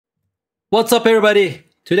What's up everybody?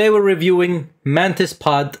 Today we're reviewing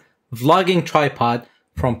Mantispod vlogging tripod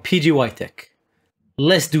from pgytech.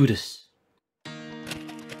 Let's do this.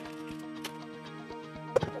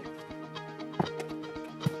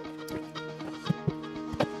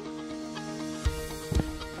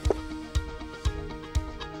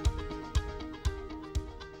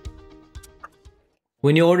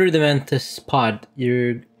 When you order the Mantispod,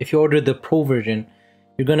 if you order the Pro version,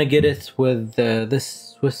 you're gonna get it with this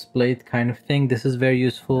Swiss blade kind of thing. This is very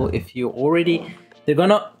useful if you already, they're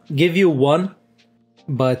gonna give you one,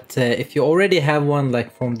 but if you already have one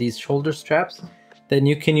like from these shoulder straps, then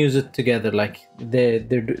you can use it together. Like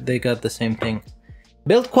they got the same thing.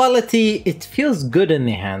 Build quality, it feels good in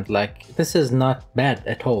the hand. Like this is not bad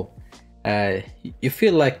at all. You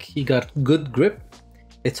feel like you got good grip.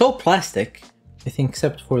 It's all plastic, I think,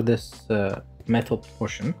 except for this metal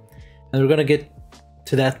portion, and we're gonna get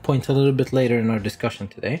to that point a little bit later in our discussion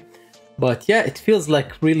today. But yeah, it feels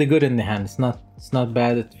like really good in the hand. It's not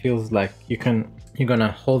bad. It feels like you're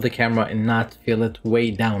gonna hold the camera and not feel it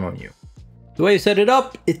weigh down on you. The way you set it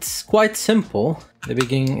up, it's quite simple. At the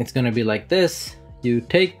beginning, it's gonna be like this. You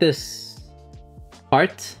take this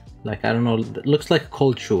part, like, I don't know, it looks like a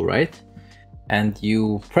cold shoe, right? And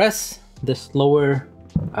you press this lower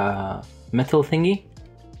metal thingy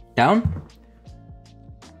down,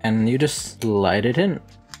 and you just slide it in.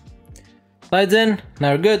 Slides in, now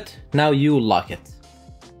you're good. Now you lock it.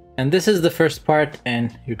 And this is the first part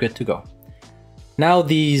and you're good to go. Now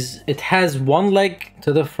it has one leg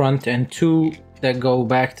to the front and two that go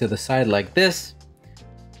back to the side like this.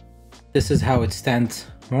 This is how it stands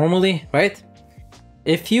normally, right?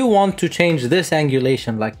 If you want to change this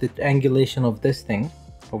angulation, like the angulation of this thing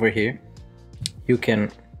over here, you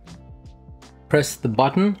can press the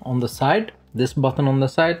button on the side, this button on the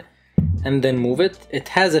side, and then move it. It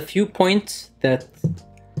has a few points that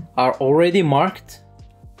are already marked,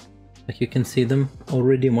 like you can see them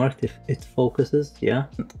already marked if it focuses. Yeah,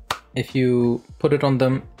 if you put it on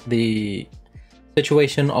them, the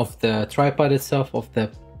situation of the tripod itself, of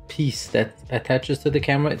the piece that attaches to the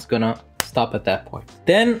camera, it's gonna stop at that point.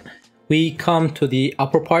 Then we come to the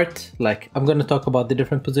upper part. Like, I'm gonna talk about the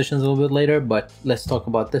different positions a little bit later, but let's talk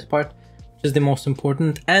about this part, is the most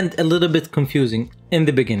important and a little bit confusing in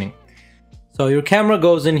the beginning. So your camera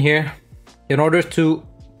goes in here. In order to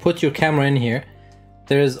put your camera in here,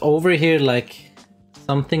 there's over here like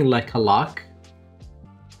something like a lock.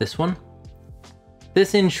 This one.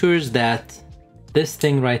 This ensures that this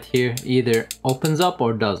thing right here either opens up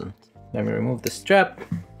or doesn't. Let me remove the strap.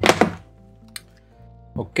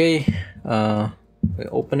 Okay, we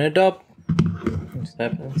open it up.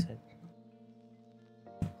 Slap it inside.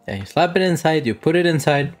 Yeah, you slap it inside, you put it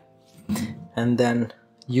inside, and then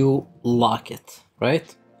you lock it,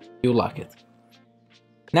 right? You lock it.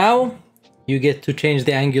 Now you get to change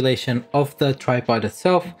the angulation of the tripod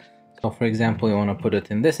itself. So for example, you want to put it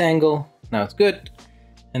in this angle. Now it's good.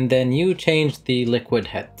 And then you change the liquid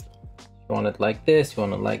head. You want it like this, you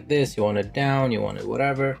want it like this, you want it down, you want it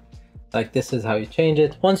whatever. Like, this is how you change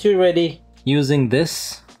it. Once you're ready, using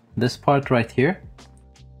this part right here.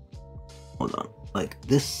 Hold on. Like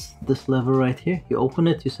this lever right here, you open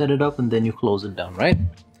it, you set it up, and then you close it down, right?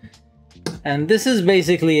 And this is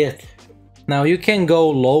basically it. Now you can go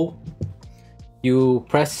low. You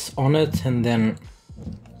press on it, and then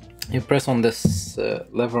you press on this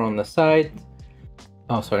lever on the side.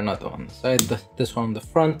 Oh, sorry, not the one on the side, this one on the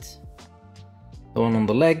front, the one on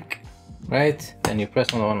the leg, right? Then you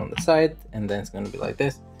press on the one on the side, and then it's gonna be like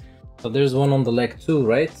this. So there's one on the leg too,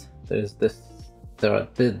 right? There's this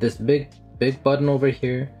big button over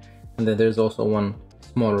here, and then there's also one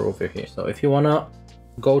smaller over here. So if you wanna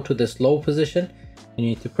go to this low position, you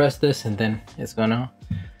need to press this, and then it's gonna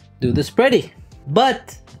do the spready.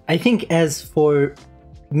 But I think, as for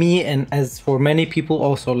me and as for many people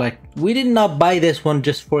also, like, we did not buy this one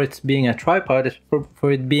just for it being a tripod, it's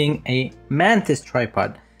for it being a Mantis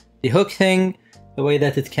tripod. The hook thing, the way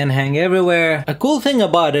that it can hang everywhere. A cool thing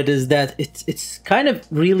about it is that it's kind of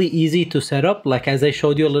really easy to set up. Like, as I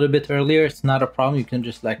showed you a little bit earlier, it's not a problem. You can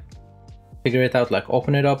just like figure it out, like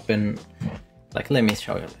open it up and like, let me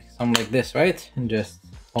show you, like something like this, right? And just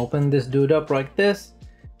open this dude up like this,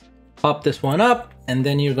 pop this one up, and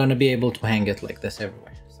then you're gonna be able to hang it like this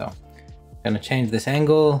everywhere. So I'm gonna change this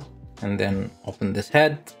angle and then open this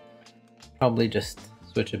head, probably just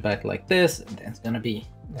switch it back like this, and then it's gonna be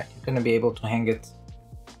like, you're gonna be able to hang it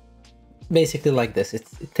basically like this.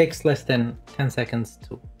 It takes less than 10 seconds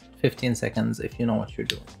to 15 seconds if you know what you're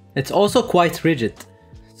doing. It's also quite rigid,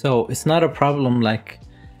 so it's not a problem. Like,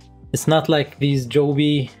 it's not like these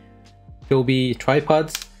Joby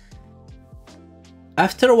tripods.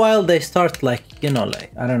 after a while they start like, you know, like,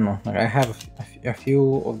 I don't know, like I have a few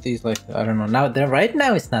of these, like, I don't know, now right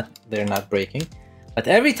now they're not breaking, but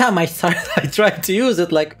every time I try to use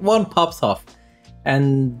it, like one pops off.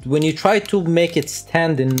 And when you try to make it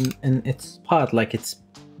stand in its spot, like it's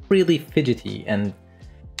really fidgety, and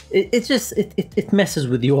it messes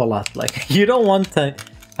with you a lot. Like you don't want a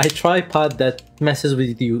tripod that messes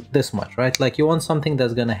with you this much, right? Like you want something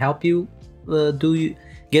that's gonna help you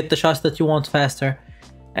get the shots that you want faster,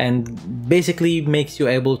 and basically makes you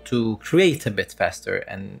able to create a bit faster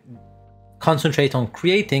and concentrate on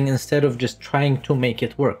creating instead of just trying to make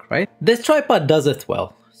it work, right? This tripod does it well.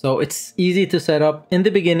 So it's easy to set up. In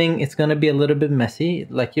the beginning, it's gonna be a little bit messy.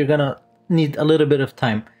 Like you're gonna need a little bit of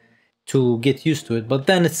time to get used to it, but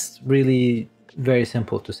then it's really very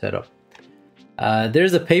simple to set up.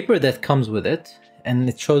 There's a paper that comes with it, and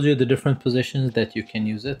it shows you the different positions that you can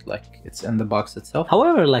use it, like it's in the box itself.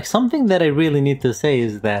 However, like something that I really need to say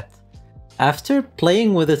is that after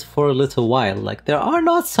playing with it for a little while, like there are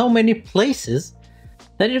not so many places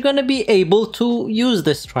that you're gonna be able to use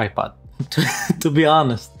this tripod. To be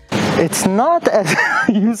honest, it's not as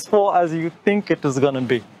useful as you think it is gonna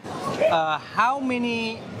be. How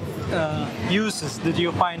many uses did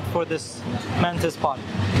you find for this Mantispod?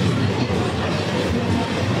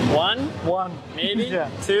 One, maybe. Yeah.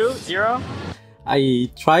 2, 0.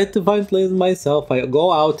 I tried to find places myself. I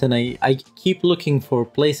go out and I keep looking for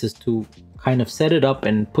places to kind of set it up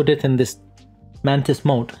and put it in this Mantis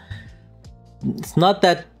mode. It's not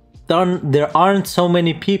that there aren't so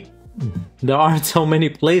many places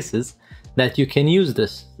that you can use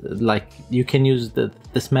this. Like you can use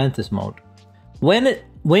this Mantis mode.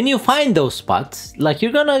 When you find those spots, like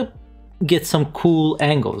you're gonna get some cool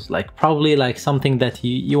angles, like probably like something that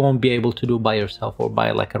you won't be able to do by yourself or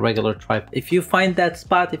by like a regular tripod. If you find that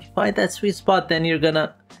spot, if you find that sweet spot, then you're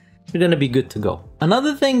gonna be good to go.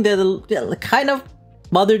 Another thing that kind of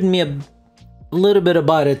bothered me a little bit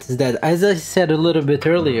about it is that, as I said a little bit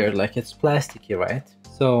earlier, like it's plasticky, right?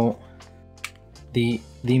 So the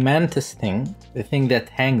Mantis thing, the thing that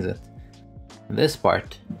hangs it, this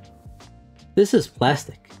part, this is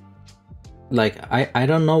plastic. Like I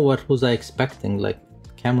don't know what was I expecting. Like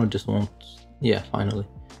camera just won't. Yeah, finally.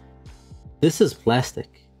 This is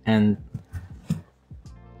plastic, and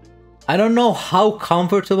I don't know how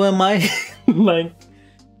comfortable am I like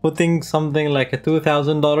putting something like a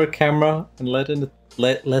 $2,000 camera and letting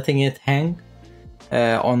it hang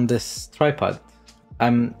on this tripod.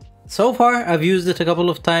 So far I've used it a couple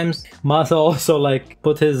of times. Masa also like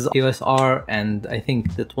put his EOS R and I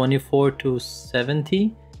think the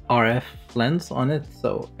 24-70 RF lens on it,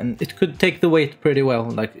 so, and it could take the weight pretty well,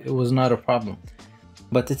 like it was not a problem.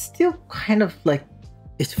 But it's still kind of like,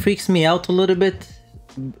 it freaks me out a little bit.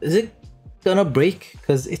 Is it gonna break?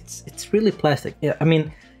 Because it's really plastic. Yeah, I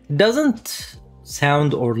mean, it doesn't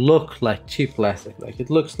sound or look like cheap plastic. Like it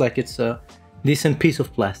looks like it's a decent piece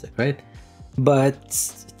of plastic, right? But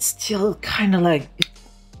it's still kind of like,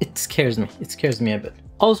 it scares me. It scares me a bit.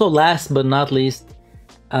 Also, last but not least,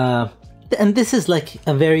 and this is like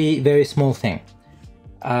a very, very small thing.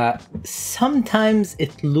 Sometimes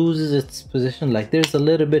it loses its position. Like there's a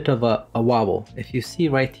little bit of a wobble. If you see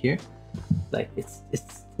right here, like it's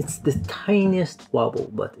the tiniest wobble,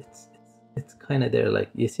 but it's kind of there. Like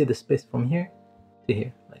you see the space from here to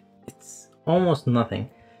here. Like it's almost nothing,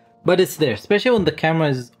 but it's there. Especially when the camera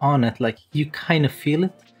is on it, like you kind of feel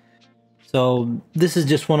it. So this is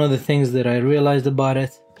just one of the things that I realized about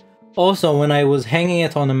it. Also, when I was hanging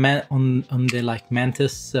it on the like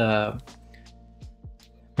Mantis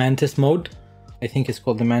mode, I think it's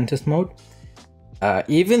called the Mantis mode.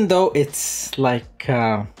 Even though it's like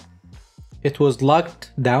it was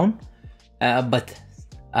locked down, but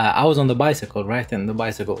I was on the bicycle, right? And the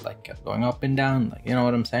bicycle like kept going up and down, like, you know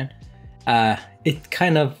what I'm saying? It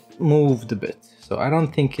kind of moved a bit, so I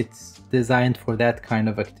don't think it's designed for that kind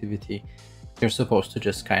of activity. You're supposed to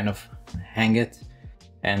just kind of hang it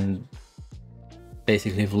and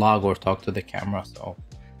basically vlog or talk to the camera, so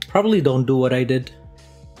probably don't do what I did.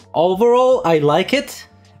 Overall, I like it.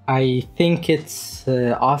 I think it's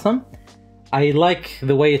awesome. I like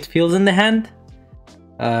the way it feels in the hand.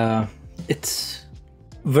 It's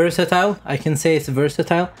versatile. I can say it's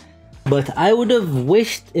versatile, but I would have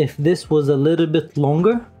wished if this was a little bit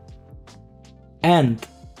longer, and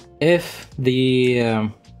if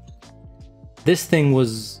the this thing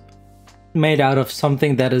was made out of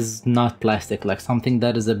something that is not plastic, like something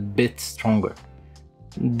that is a bit stronger.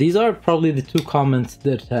 These are probably the two comments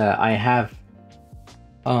that I have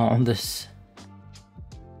on this.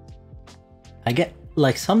 I get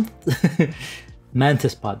like some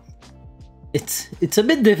Mantispod. It's a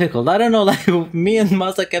bit difficult. I don't know, like me and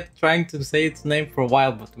Masa kept trying to say its name for a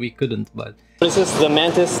while, but we couldn't. But What is this? The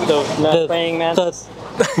mantis? The praying mantis?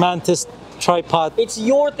 mantis tripod. It's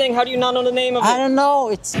your thing. How do you not know the name of it? I don't know.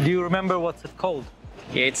 It's. Do you remember what's it called?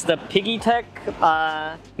 Yeah, it's the pgytech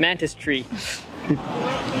mantis tree.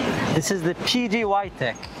 This is the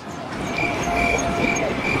pgytech.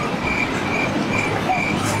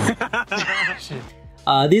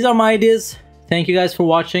 These are my ideas. Thank you guys for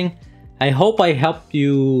watching. I hope I helped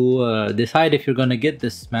you decide if you're gonna get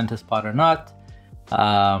this Mantispod or not.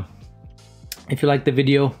 If you liked the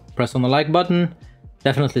video, press on the like button.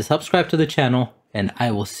 Definitely subscribe to the channel, and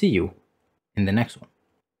I will see you in the next one.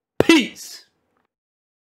 Peace!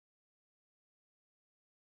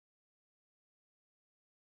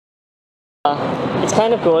 It's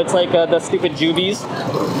kind of cool. It's like the stupid jubies.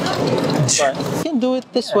 But You can do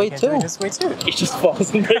it this way too. this way too. It just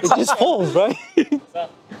falls and breaks. It just falls, right?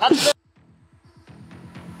 So,